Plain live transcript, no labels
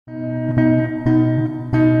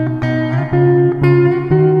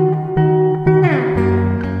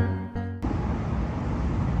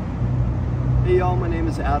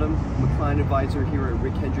Adam. I'm a client advisor here at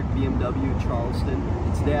Hendrick BMW in Charleston.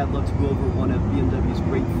 And today I'd love to go over one of BMW's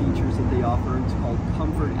great features that they offer. It's called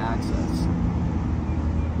Comfort Access.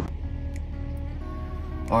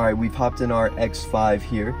 Alright, we've hopped in our X5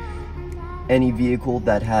 here. Any vehicle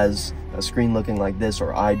that has a screen looking like this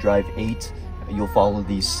or iDrive 8, you'll follow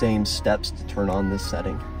these same steps to turn on this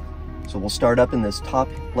setting. So we'll start up in this top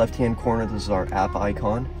left-hand corner. This is our app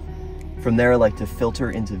icon. From there, I like to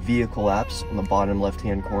filter into vehicle apps on the bottom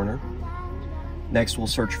left-hand corner. Next, we'll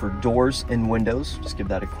search for doors and windows. Just give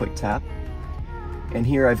that a quick tap. And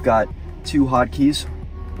here I've got two hotkeys.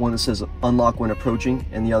 One that says unlock when approaching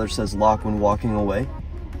and the other says lock when walking away.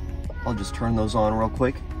 I'll just turn those on real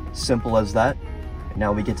quick. Simple as that. And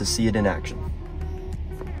now we get to see it in action.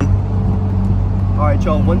 All right,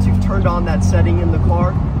 y'all, once you've turned on that setting in the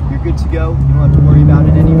car, you're good to go. You don't have to worry about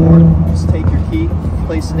it anymore. Just take your key,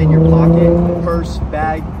 place it in your pocket, purse,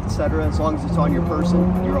 bag, etc. As long as it's on your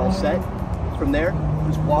person, you're all set. From there,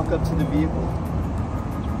 just walk up to the vehicle.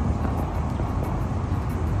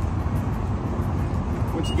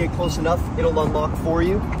 Once you get close enough, it'll unlock for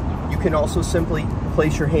you. You can also simply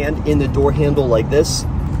place your hand in the door handle like this,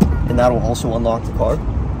 and that'll also unlock the car.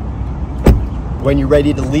 When you're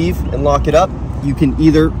ready to leave and lock it up, you can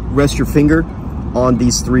either rest your finger on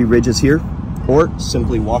these three ridges here or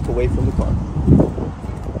simply walk away from the car.